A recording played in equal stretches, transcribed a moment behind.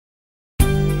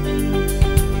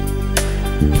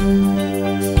I'm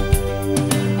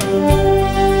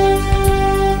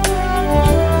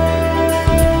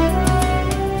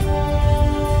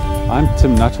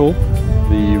Tim Nuttall,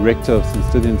 the rector of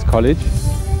Stithians College,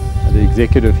 the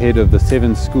executive head of the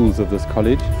 7 schools of this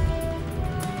college.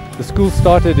 The school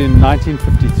started in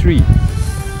 1953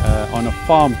 on a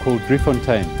farm called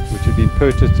Driefontein, which had been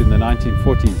purchased in the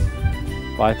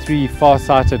 1940s by 3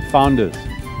 far-sighted founders,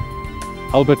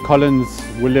 Albert Collins,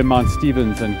 William Mount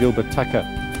Stevens and Gilbert Tucker,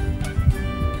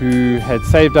 who had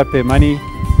saved up their money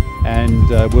and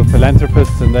were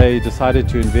philanthropists, and they decided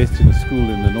to invest in a school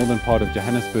in the northern part of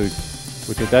Johannesburg,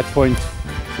 which at that point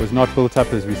was not built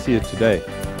up as we see it today.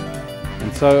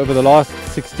 And so over the last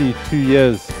 62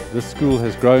 years, this school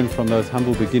has grown from those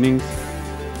humble beginnings.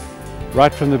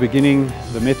 Right from the beginning,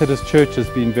 the Methodist Church has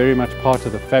been very much part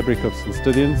of the fabric of St.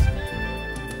 Stithians,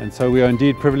 and so we are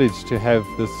indeed privileged to have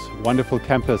this wonderful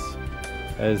campus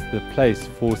as the place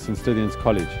for St. Stithians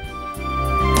College.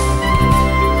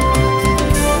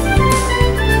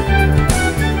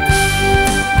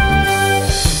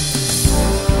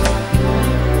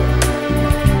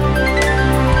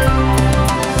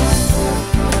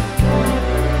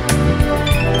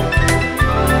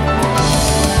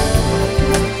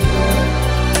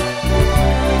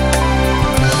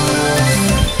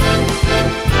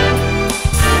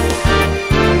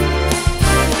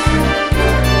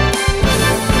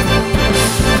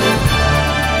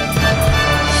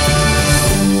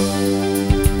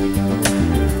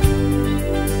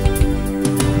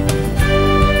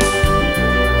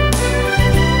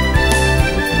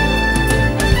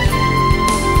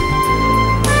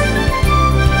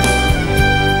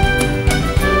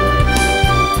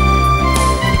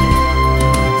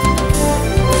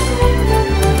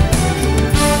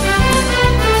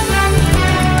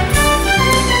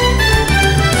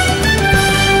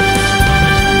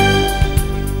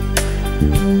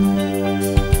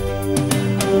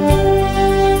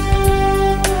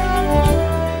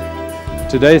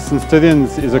 Today St.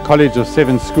 Stithians is a college of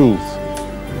 7 schools.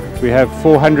 We have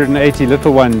 480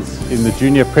 little ones in the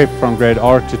junior prep from grade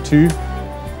R to 2,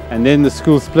 and then the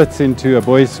school splits into a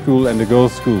boys' school and a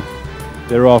girls' school.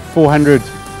 There are 400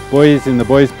 boys in the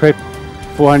boys' prep,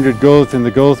 400 girls in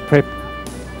the girls' prep,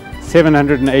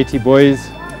 780 boys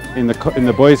in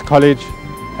the boys' college,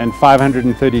 and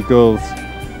 530 girls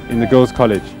in the girls'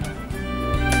 college.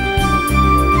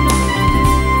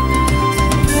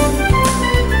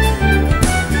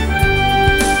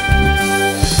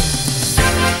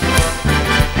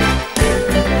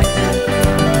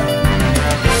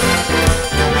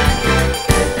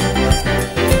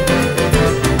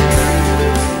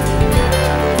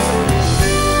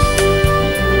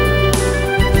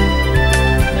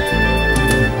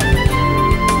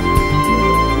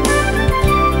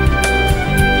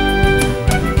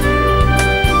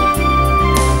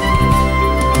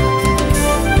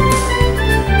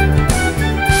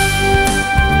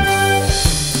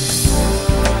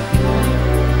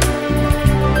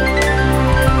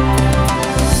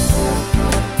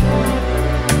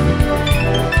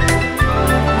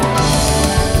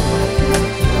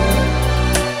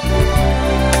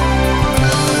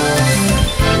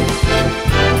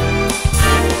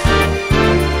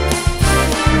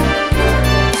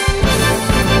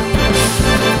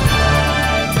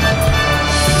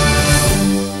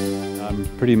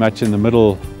 Pretty much in the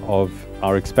middle of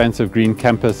our expansive green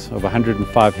campus of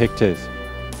 105 hectares.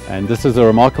 And this is a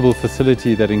remarkable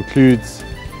facility that includes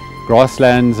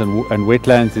grasslands and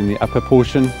wetlands in the upper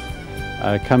portion,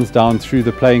 comes down through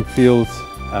the playing fields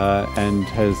and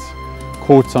has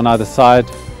courts on either side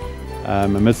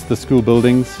amidst the school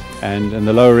buildings. And in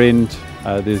the lower end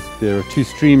there are 2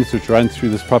 streams which run through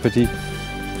this property,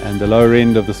 and the lower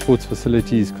end of the sports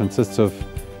facilities consists of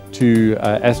 2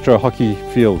 Astro hockey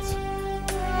fields.